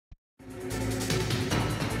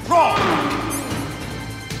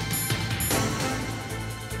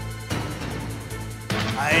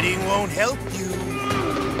Hiding won't help you.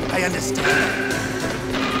 I understand.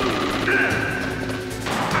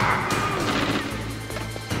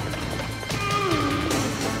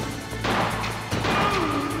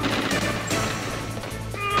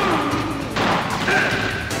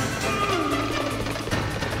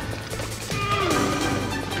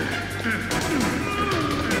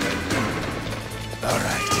 All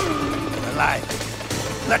right, I'm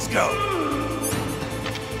alive. Let's go.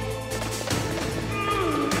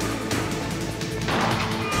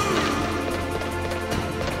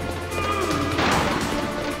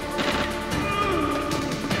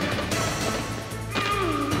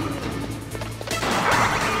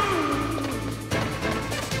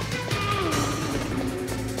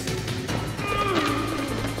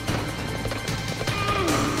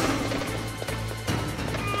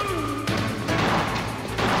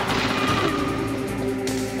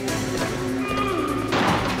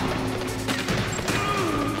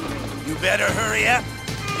 Better hurry up.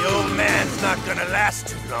 The old man's not gonna last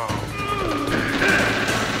too long.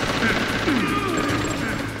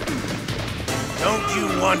 Don't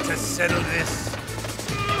you want to settle this?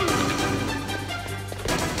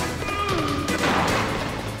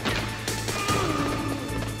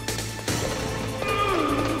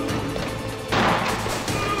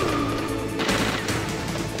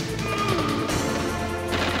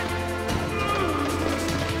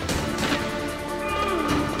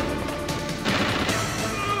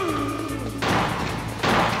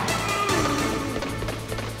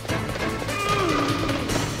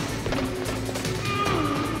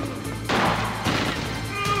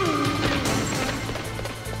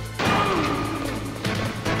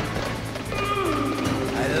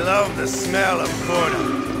 The smell of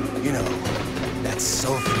Kone. You know, that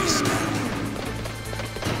sulfury smell.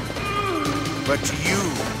 But to you,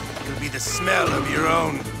 it'll be the smell of your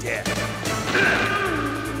own death.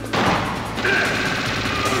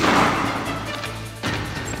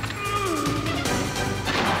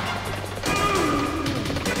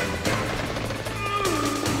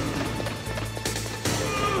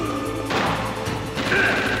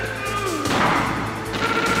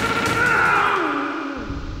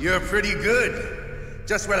 You're pretty good.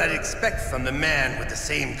 Just what I'd expect from the man with the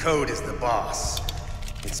same code as the boss.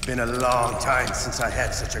 It's been a long time since I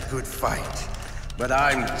had such a good fight, but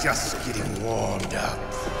I'm just getting warmed up.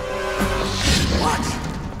 What?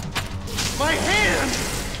 My hand!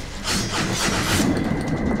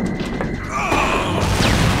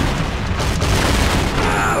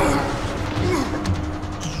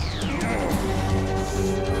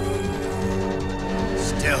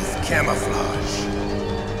 Stealth camouflage.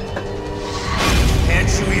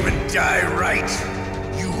 Can't you even die right?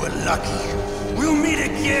 You were lucky. We'll meet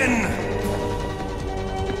again!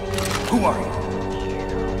 Who are you?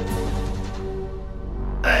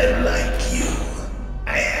 I like you.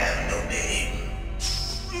 I have no name.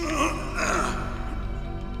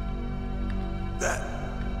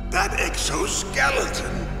 That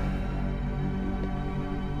exoskeleton.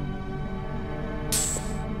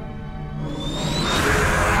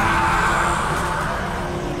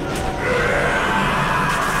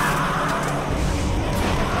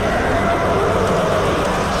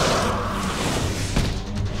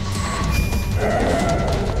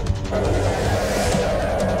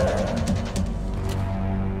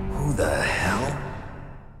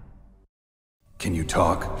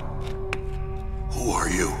 Talk. Who are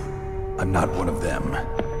you? I'm not one of them.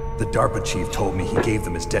 The DARPA chief told me he gave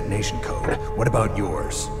them his detonation code. What about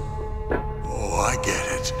yours? Oh, I get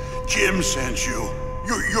it. Jim sent you.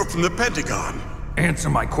 You're from the Pentagon. Answer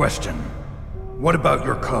my question. What about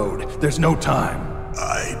your code? There's no time.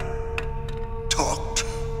 I talked.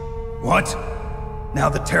 What? Now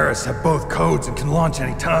the terrorists have both codes and can launch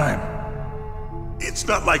any time. It's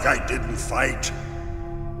not like I didn't fight.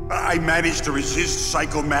 I managed to resist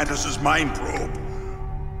Psycho Mantis's mind probe.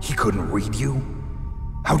 He couldn't read you?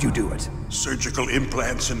 How'd you do it? Surgical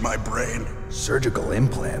implants in my brain. Surgical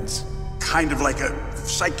implants? Kind of like a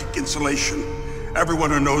psychic insulation. Everyone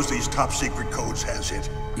who knows these top secret codes has it.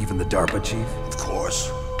 Even the DARPA chief? Of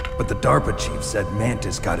course. But the DARPA chief said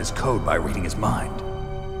Mantis got his code by reading his mind.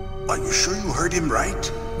 Are you sure you heard him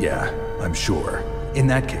right? Yeah, I'm sure. In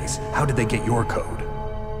that case, how did they get your code?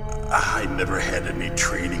 I never had any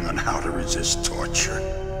training on how to resist torture.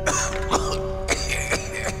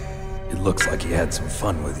 It looks like he had some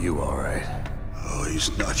fun with you, all right. Oh,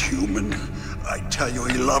 he's not human. I tell you,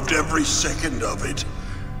 he loved every second of it.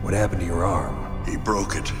 What happened to your arm? He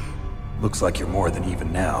broke it. Looks like you're more than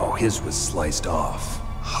even now. His was sliced off.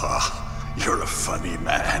 Ha, you're a funny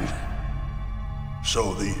man.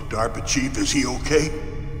 So the DARPA chief, is he okay?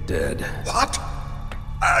 Dead. What?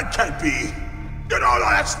 Can't be. No,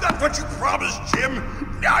 that's not what you promised,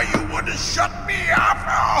 Jim. Now you want to shut me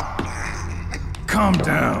up? Calm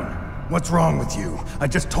down. What's wrong with you? I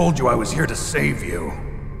just told you I was here to save you.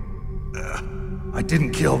 I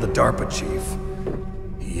didn't kill the DARPA chief.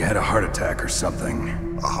 He had a heart attack or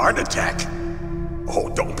something. A heart attack?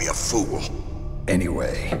 Oh, don't be a fool.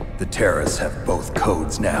 Anyway, the terrorists have both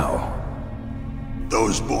codes now.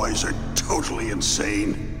 Those boys are totally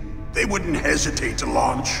insane. They wouldn't hesitate to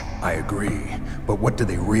launch. I agree, but what do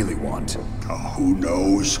they really want? Oh, who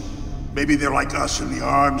knows? Maybe they're like us in the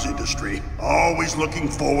arms industry, always looking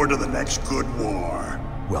forward to the next good war.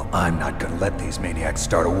 Well, I'm not gonna let these maniacs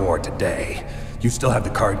start a war today. You still have the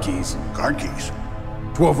card keys? Card keys?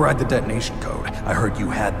 To override the detonation code. I heard you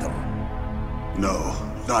had them. No,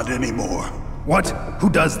 not anymore. What? Who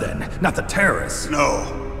does then? Not the terrorists?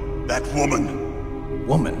 No, that woman.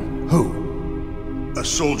 Woman? Who? A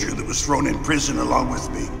soldier that was thrown in prison along with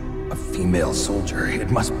me. A female soldier, it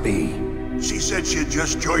must be. She said she had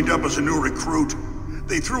just joined up as a new recruit.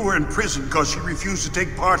 They threw her in prison because she refused to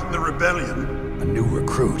take part in the rebellion. A new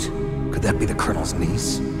recruit? Could that be the Colonel's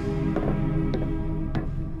niece?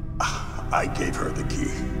 I gave her the key.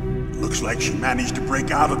 Looks like she managed to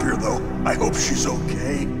break out of here, though. I hope she's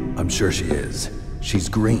okay. I'm sure she is. She's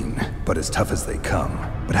green, but as tough as they come.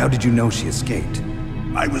 But how did you know she escaped?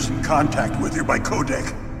 I was in contact with her by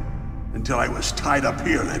codec. Until I was tied up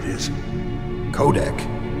here, that is. Codec?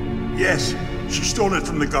 Yes, she stole it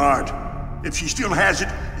from the guard. If she still has it,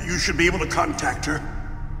 you should be able to contact her.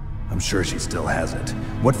 I'm sure she still has it.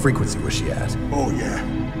 What frequency was she at? Oh, yeah.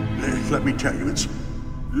 Let me tell you, it's...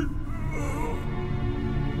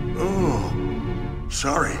 Oh,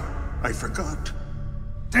 sorry. I forgot.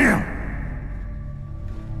 Damn!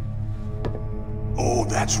 Oh,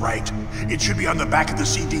 that's right. It should be on the back of the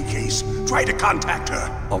CD case. Try to contact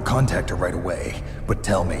her. I'll contact her right away. But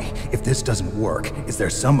tell me, if this doesn't work, is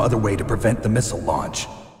there some other way to prevent the missile launch?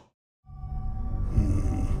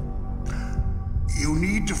 You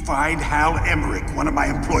need to find Hal Emmerich, one of my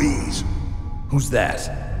employees. Who's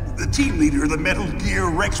that? The team leader of the Metal Gear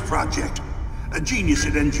Rex project. A genius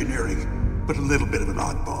at engineering, but a little bit of an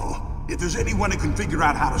oddball. If there's anyone who can figure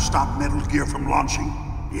out how to stop Metal Gear from launching,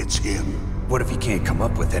 it's him. What if he can't come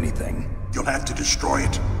up with anything? You'll have to destroy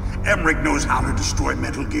it. Emmerich knows how to destroy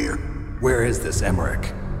Metal Gear. Where is this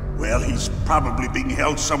Emmerich? Well, he's probably being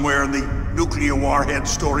held somewhere in the nuclear warhead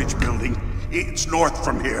storage building. It's north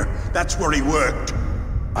from here. That's where he worked.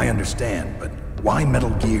 I understand, but why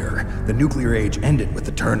Metal Gear? The nuclear age ended with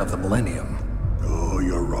the turn of the millennium. Oh,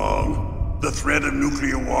 you're wrong. The threat of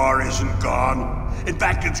nuclear war isn't gone. In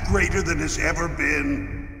fact, it's greater than it's ever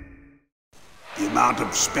been. The amount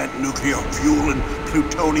of spent nuclear fuel and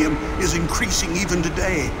plutonium is increasing even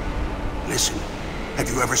today. Listen, have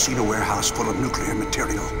you ever seen a warehouse full of nuclear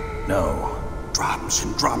material? No. Drums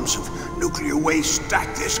and drums of nuclear waste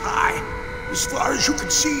stacked this high, as far as you can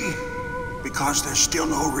see. Because there's still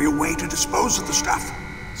no real way to dispose of the stuff.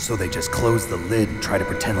 So they just close the lid and try to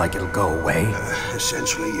pretend like it'll go away?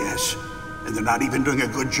 Essentially, yes. And they're not even doing a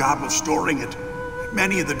good job of storing it.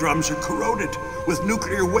 Many of the drums are corroded, with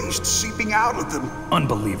nuclear waste seeping out of them.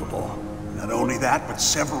 Unbelievable. Not only that, but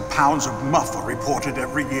several pounds of MUF are reported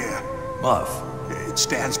every year. MUF? It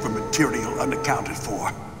stands for material unaccounted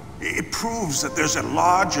for. It proves that there's a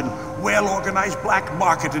large and well-organized black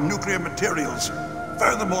market in nuclear materials.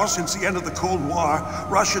 Furthermore, since the end of the Cold War,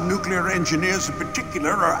 Russian nuclear engineers in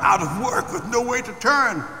particular are out of work with no way to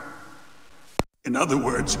turn. In other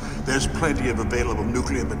words, there's plenty of available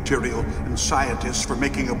nuclear material and scientists for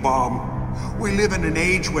making a bomb. We live in an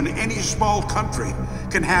age when any small country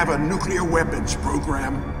can have a nuclear weapons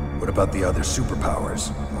program. What about the other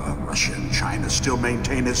superpowers? Russia and China still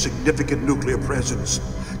maintain a significant nuclear presence.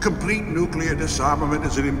 Complete nuclear disarmament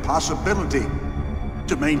is an impossibility.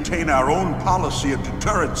 To maintain our own policy of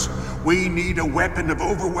deterrence, we need a weapon of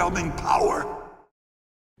overwhelming power.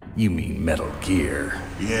 You mean Metal Gear?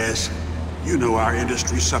 Yes. You know our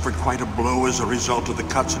industry suffered quite a blow as a result of the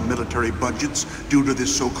cuts in military budgets due to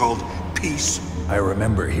this so-called peace. I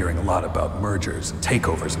remember hearing a lot about mergers and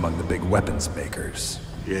takeovers among the big weapons makers.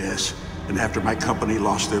 Yes, and after my company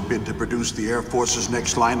lost their bid to produce the Air Force's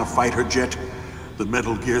next line of fighter jet, the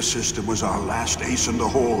Metal Gear system was our last ace in the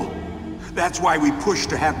hole. That's why we pushed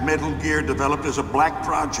to have Metal Gear developed as a black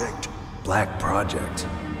project. Black project?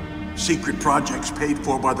 Secret projects paid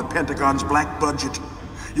for by the Pentagon's black budget.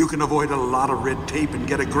 You can avoid a lot of red tape and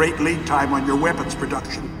get a great lead time on your weapons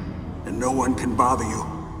production. And no one can bother you.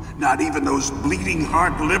 Not even those bleeding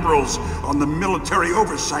heart liberals on the Military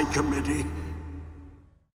Oversight Committee.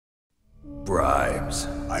 Bribes.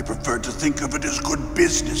 I prefer to think of it as good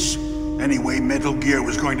business. Anyway, Metal Gear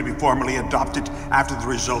was going to be formally adopted after the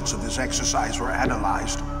results of this exercise were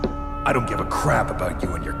analyzed. I don't give a crap about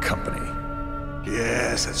you and your company.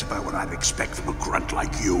 Yes, that's about what I'd expect from a grunt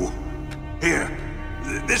like you. Here,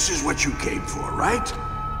 this is what you came for, right?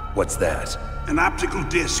 What's that? An optical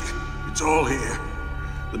disc. It's all here.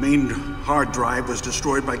 The main hard drive was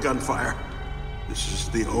destroyed by gunfire. This is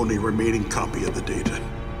the only remaining copy of the data.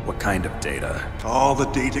 What kind of data? All the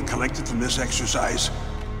data collected from this exercise.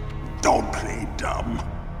 Don't play dumb.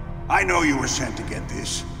 I know you were sent to get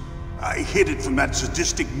this. I hid it from that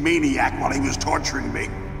sadistic maniac while he was torturing me.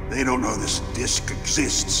 They don't know this disc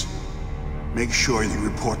exists. Make sure you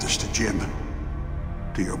report this to Jim.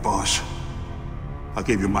 To your boss. I'll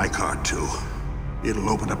give you my card too. It'll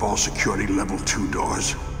open up all security level 2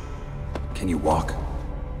 doors. Can you walk?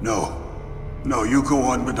 No. No, you go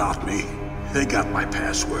on without me. They got my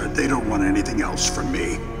password. They don't want anything else from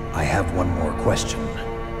me. I have one more question.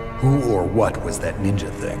 Who or what was that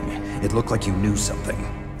ninja thing? It looked like you knew something.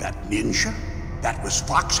 That ninja? That was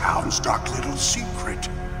Foxhound's dark little secret.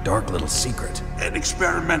 Dark little secret? An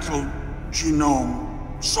experimental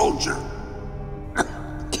genome soldier.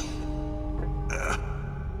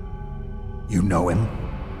 You know him?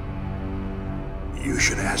 You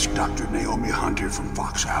should ask Dr. Naomi Hunter from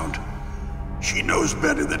Foxhound. She knows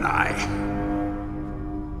better than I.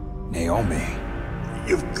 Naomi?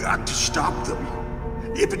 You've got to stop them.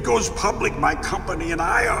 If it goes public, my company and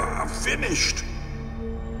I are finished.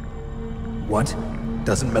 What?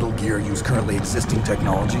 Doesn't Metal Gear use currently existing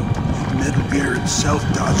technology? Metal Gear itself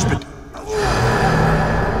does, but...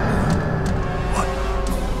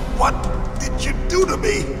 What did you do to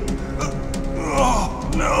me? Oh,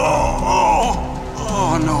 no.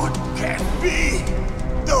 Oh, no, it can't be.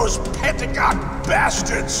 Those Pentagon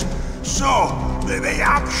bastards. So, they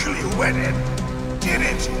actually went and did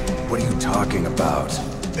it. What are you talking about?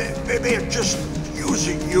 They're just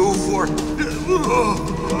using you for...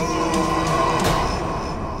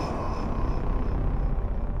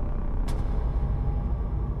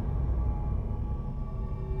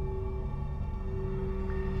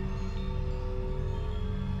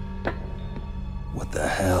 What the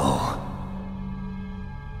hell?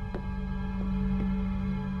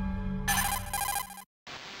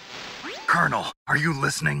 Colonel, are you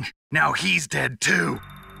listening? Now he's dead too.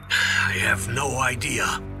 I have no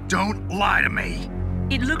idea. Don't lie to me.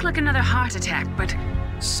 It looked like another heart attack, but...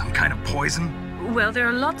 Some kind of poison? Well, there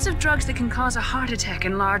are lots of drugs that can cause a heart attack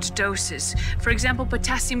in large doses. For example,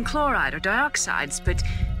 potassium chloride or dioxides, but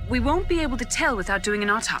we won't be able to tell without doing an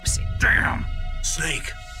autopsy. Damn!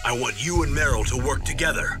 Snake, I want you and Meryl to work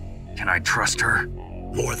together. Can I trust her?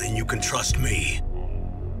 More than you can trust me.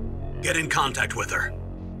 Get in contact with her.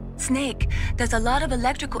 Snake, there's a lot of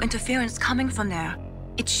electrical interference coming from there.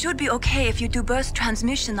 It should be okay if you do burst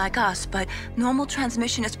transmission like us, but normal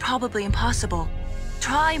transmission is probably impossible.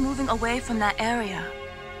 Try moving away from that area.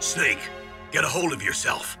 Snake, get a hold of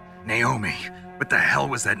yourself. Naomi, what the hell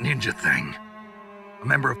was that ninja thing? A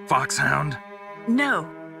member of Foxhound? No.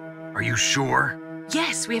 Are you sure?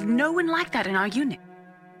 Yes, we have no one like that in our unit.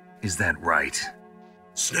 Is that right?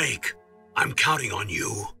 Snake, I'm counting on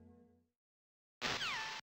you.